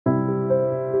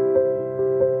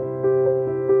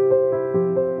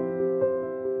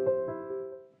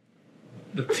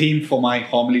The theme for my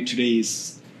homily today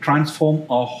is transform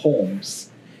our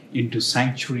homes into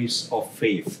sanctuaries of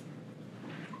faith.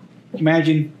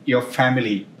 Imagine your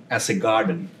family as a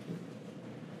garden.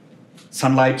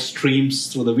 Sunlight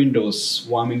streams through the windows,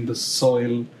 warming the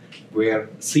soil where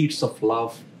seeds of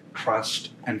love,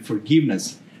 trust, and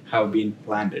forgiveness have been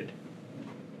planted.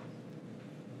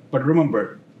 But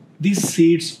remember, these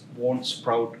seeds won't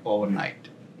sprout overnight.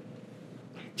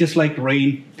 Just like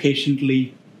rain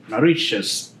patiently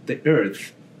nourishes the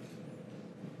earth,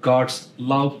 God's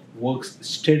love works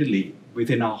steadily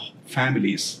within our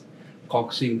families,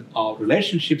 causing our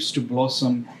relationships to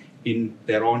blossom in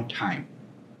their own time.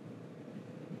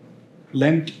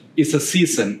 Lent is a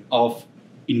season of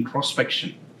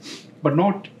introspection, but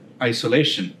not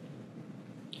isolation.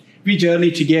 We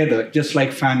journey together just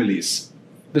like families.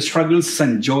 The struggles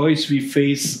and joys we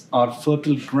face are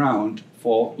fertile ground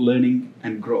for learning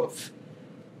and growth.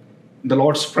 In the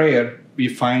Lord's Prayer, we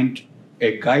find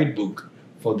a guidebook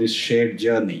for this shared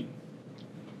journey.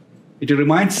 It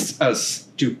reminds us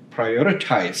to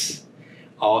prioritize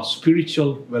our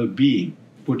spiritual well-being,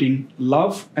 putting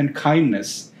love and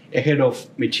kindness ahead of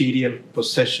material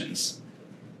possessions.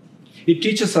 It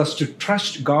teaches us to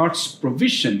trust God's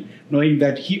provision, knowing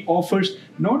that He offers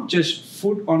not just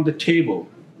food on the table,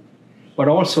 but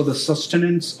also the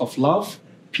sustenance of love,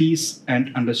 peace,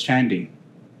 and understanding.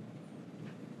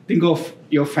 Think of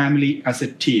your family as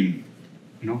a team,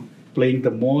 playing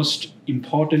the most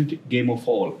important game of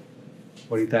all.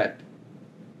 What is that?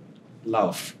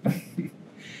 Love.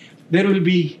 There will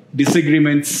be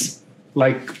disagreements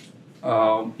like,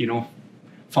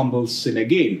 fumbles in a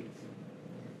game.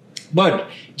 But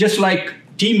just like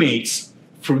teammates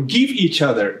forgive each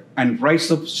other and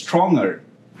rise up stronger,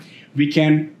 we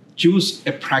can choose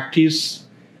to practice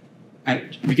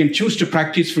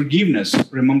forgiveness,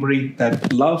 remembering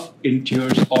that love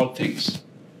endures all things.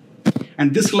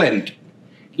 And this Lent,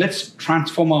 let's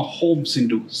transform our homes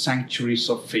into sanctuaries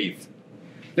of faith.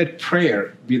 Let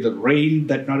prayer be the rain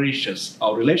that nourishes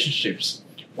our relationships,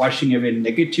 washing away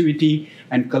negativity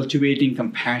and cultivating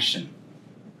compassion.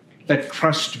 Let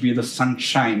trust be the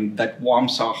sunshine that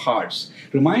warms our hearts,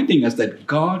 reminding us that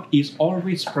God is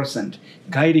always present,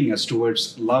 guiding us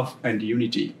towards love and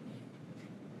unity.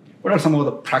 What are some of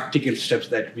the practical steps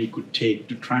that we could take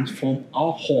to transform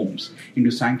our homes into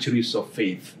sanctuaries of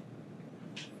faith?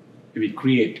 We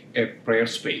create a prayer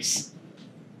space.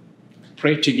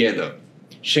 Pray together,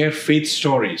 share faith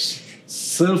stories,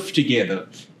 serve together,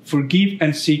 forgive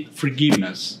and seek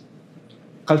forgiveness,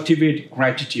 cultivate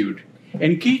gratitude,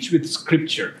 engage with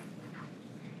Scripture,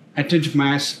 attend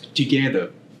Mass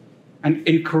together, and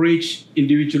encourage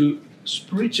individual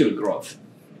spiritual growth.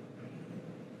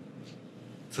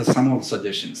 So some of the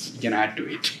suggestions you can add to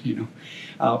it.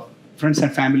 Friends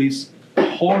and families,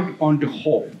 hold on to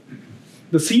hope.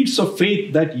 The seeds of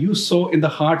faith that you sow in the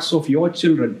hearts of your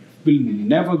children will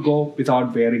never go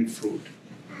without bearing fruit.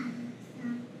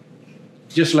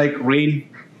 Just like rain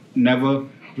never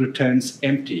returns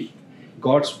empty,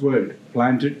 God's word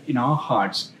planted in our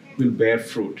hearts will bear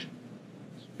fruit.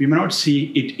 We may not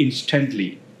see it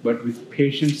instantly, but with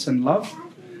patience and love,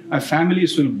 our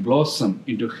families will blossom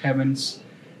into heavens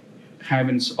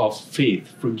of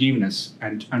faith, forgiveness,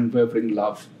 and unwavering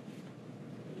love.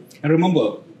 And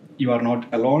remember, you are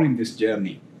not alone in this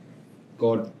journey.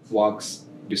 God walks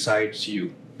beside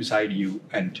you,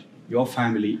 and your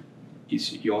family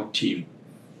is your team.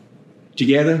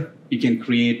 Together, you can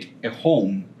create a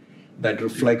home that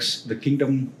reflects the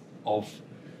kingdom of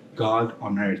God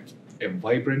on earth, a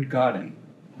vibrant garden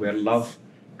where love,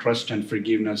 trust, and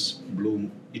forgiveness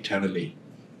bloom eternally.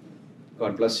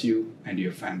 God bless you and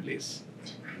your families.